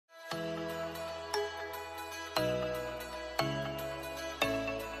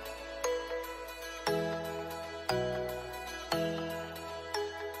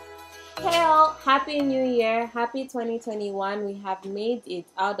Happy New Year, happy 2021. We have made it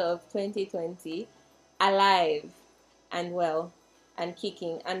out of 2020 alive and well and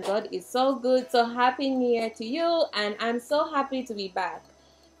kicking, and God is so good. So happy New Year to you, and I'm so happy to be back.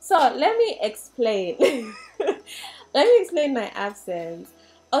 So let me explain. Let me explain my absence.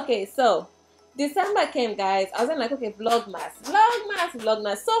 Okay, so December came, guys. I was like, okay, vlogmas, vlogmas,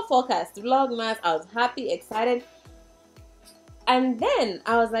 vlogmas. So focused, vlogmas. I was happy, excited. And then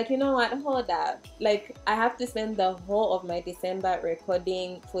I was like, you know what, hold up. Like, I have to spend the whole of my December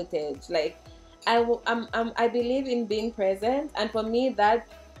recording footage. Like, I believe in being present. And for me, that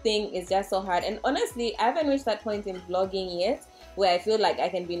thing is just so hard. And honestly, I haven't reached that point in vlogging yet where I feel like I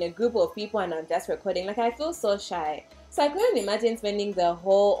can be in a group of people and I'm just recording. Like, I feel so shy. So I couldn't imagine spending the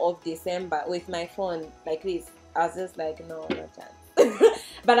whole of December with my phone like this. I was just like, no chance.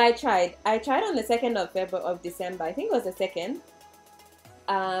 But I tried. I tried on the 2nd of February of December. I think it was the 2nd.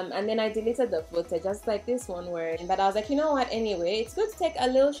 And then I deleted the footage, just like this one word. But I was like, you know what, anyway, it's good to take a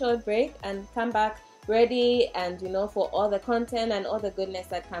little short break and come back ready and, you know, for all the content and all the goodness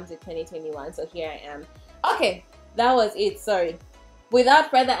that comes with 2021. So here I am. Okay, that was it. Sorry.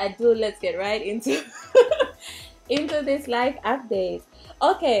 Without further ado, let's get right into into this live update.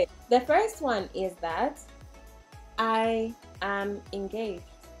 Okay, the first one is that I am engaged,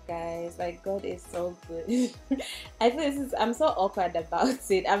 guys. Like, God is so good. I feel I'm so awkward about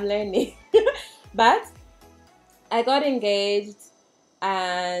it. I'm learning. But I got engaged,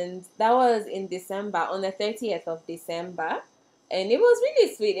 and that was in December, on the 30th of December. And it was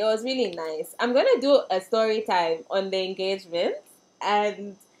really sweet. It was really nice. I'm going to do a story time on the engagement,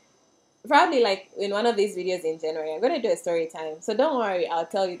 and probably like in one of these videos in January, I'm going to do a story time. So don't worry, I'll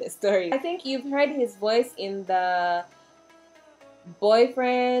tell you the story. I think you've heard his voice in the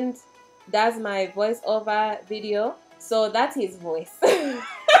boyfriend does my voiceover video. So that's his voice.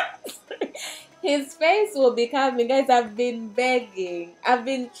 His face will be coming. Guys, I've been begging. I've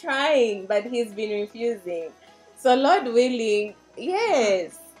been trying, but he's been refusing. So Lord willing,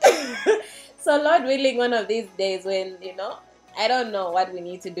 yes. So Lord willing, one of these days when, you know, I don't know what we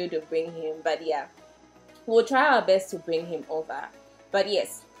need to do to bring him, but yeah, we'll try our best to bring him over. But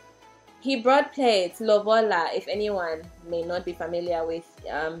yes, he brought plates, Lobola, if anyone may not be familiar with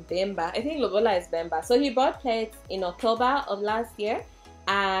Bemba. I think Lobola is Bemba. So he brought plates in October of last year,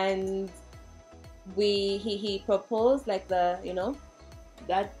 and he proposed, like, the, you know,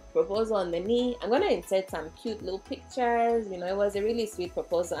 that proposal on the knee. I'm gonna insert some cute little pictures. You know, it was a really sweet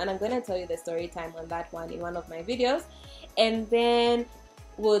proposal, and I'm gonna tell you the story time on that one in one of my videos. And then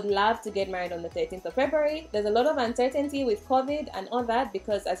would love to get married on the 13th of February. There's a lot of uncertainty with COVID and all that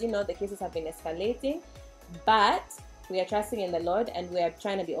because, as you know, the cases have been escalating, but we are trusting in the Lord and we are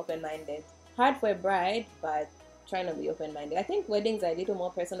trying to be open-minded. Hard for a bride, but trying to be open-minded. I think weddings are a little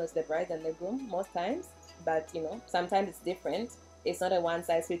more personal to the bride than the groom most times, but, you know, sometimes it's different. It's not a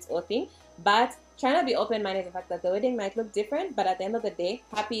one-size-fits-all thing, but trying to be open-minded, the fact that the wedding might look different, but at the end of the day,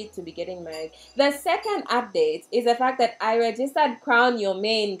 happy to be getting married. The second update is the fact that I registered Crown Your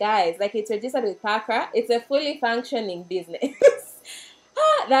Main, guys. Like, it's registered with Pakra. It's a fully functioning business.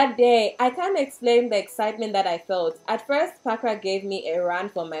 That day, I can't explain the excitement that I felt. At first, Pakra gave me a run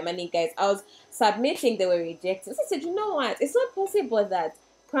for my money, guys. I was submitting, they were rejected. So I said, you know what? It's not possible that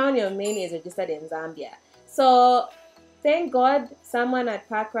Crown Your Main is registered in Zambia. So thank God someone at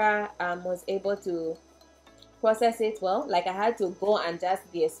Pakra was able to process it well. Like, I had to go and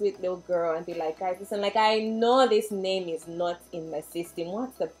just be a sweet little girl and be like, guys, listen, like, I know this name is not in the system.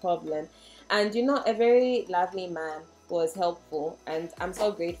 What's the problem? And, you know, a very lovely man was helpful, and I'm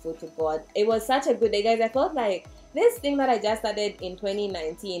so grateful to God. It was such a good day, guys. I felt like this thing that I just started in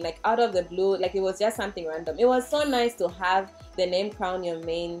 2019, like, out of the blue, like, it was just something random. It was so nice to have the name Crown Your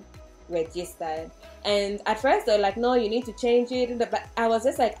Main registered. And at first they were like, no, you need to change it, but I was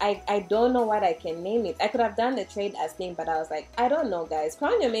just like, I don't know what I can name it. I could have done the trade as thing, but I was like, I don't know, guys.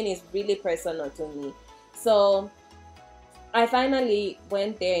 Crown Your Main is really personal to me. So I finally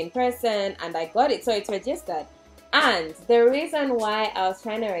went there in person and I got it, so it's registered. And the reason why I was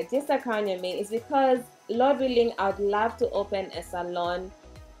trying to register Crown Your Main is because, Lord willing, I would love to open a salon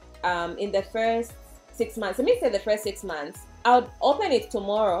in the first 6 months. Let me say the first 6 months. I would open it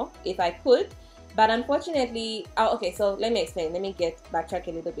tomorrow if I could, but unfortunately, okay, so let me explain. Let me backtrack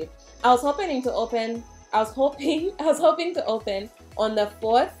a little bit. I was hoping to open on the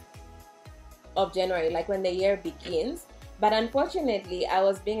 4th of January, like when the year begins. But unfortunately, I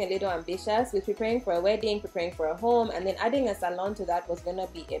was being a little ambitious with preparing for a wedding, preparing for a home, and then adding a salon to that was gonna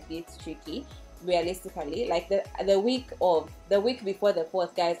be a bit tricky. Realistically, like the week before the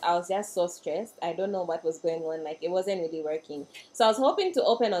 4th, guys, I was just so stressed. I don't know what was going on. Like, it wasn't really working. So I was hoping to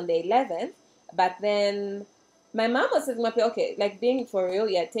open on the 11th, But then my mom was saying, okay, like being for real,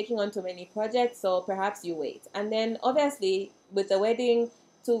 you're taking on too many projects, so perhaps you wait. And then obviously with the wedding,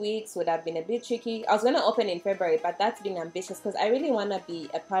 2 weeks would have been a bit tricky. I was going to open in February, but that's being ambitious because I really want to be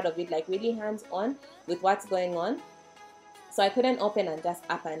a part of it, like really hands-on with what's going on. So I couldn't open and just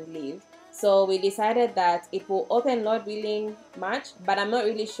up and leave. So we decided that it will open, Lord willing, March, but I'm not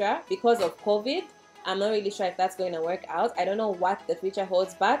really sure because of COVID. I'm not really sure if that's going to work out. I don't know what the future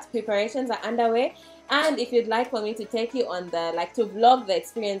holds, but preparations are underway. And if you'd like for me to take you on the, like, to vlog the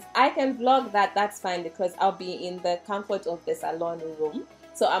experience, I can vlog that. That's fine because I'll be in the comfort of the salon room.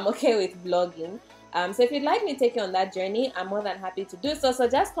 So I'm okay with vlogging. So if you'd like me to take you on that journey, I'm more than happy to do so. So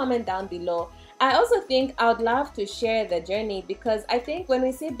just comment down below. I also think I would love to share the journey because I think when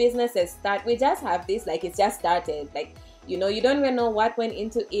we see businesses start, we just have this, like, it's just started. Like, you know, you don't even know what went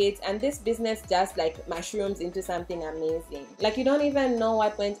into it, and this business just like mushrooms into something amazing. Like, you don't even know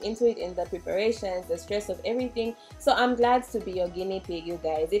what went into it in the preparations, the stress of everything. So I'm glad to be your guinea pig, you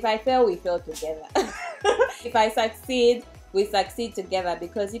guys. If I fail, we fail together. If I succeed, we succeed together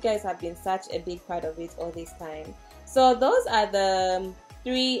because you guys have been such a big part of it all this time. So those are the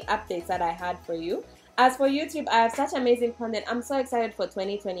 3 updates that I had for you. As for YouTube, I have such amazing content. I'm so excited for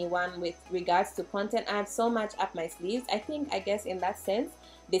 2021 with regards to content. I have so much up my sleeves. I guess in that sense,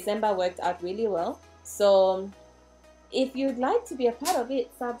 December worked out really well. So if you'd like to be a part of it,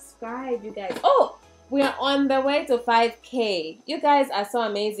 subscribe, you guys. Oh, we are on the way to 5K. You guys are so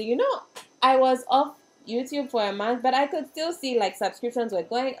amazing. You know, I was off YouTube for a month, but I could still see like subscriptions were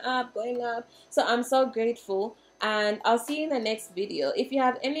going up. So I'm so grateful. And I'll see you in the next video. If you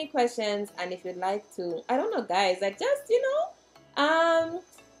have any questions and if you'd like to, I don't know, guys, like just, you know,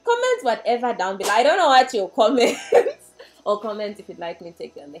 comment whatever down below. I don't know what you'll comment. Or comment if you'd like me to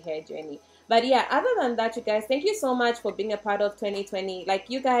take you on the hair journey. But yeah, other than that, you guys, thank you so much for being a part of 2020. Like,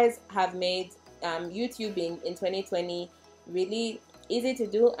 you guys have made YouTubing in 2020 really easy to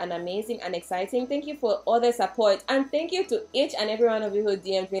do and amazing and exciting. Thank you for all the support. And thank you to each and every one of you who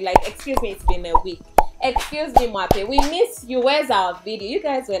DM'd me like, excuse me, it's been a week. Excuse me, Mwape, we miss you. Where's our video? You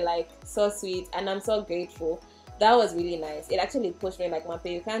guys were like so sweet and I'm so grateful. That was really nice. It actually pushed me like,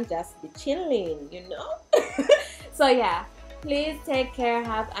 Mwape, you can't just be chilling, you know? So yeah, please take care,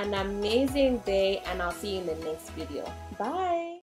 have an amazing day, and I'll see you in the next video. Bye.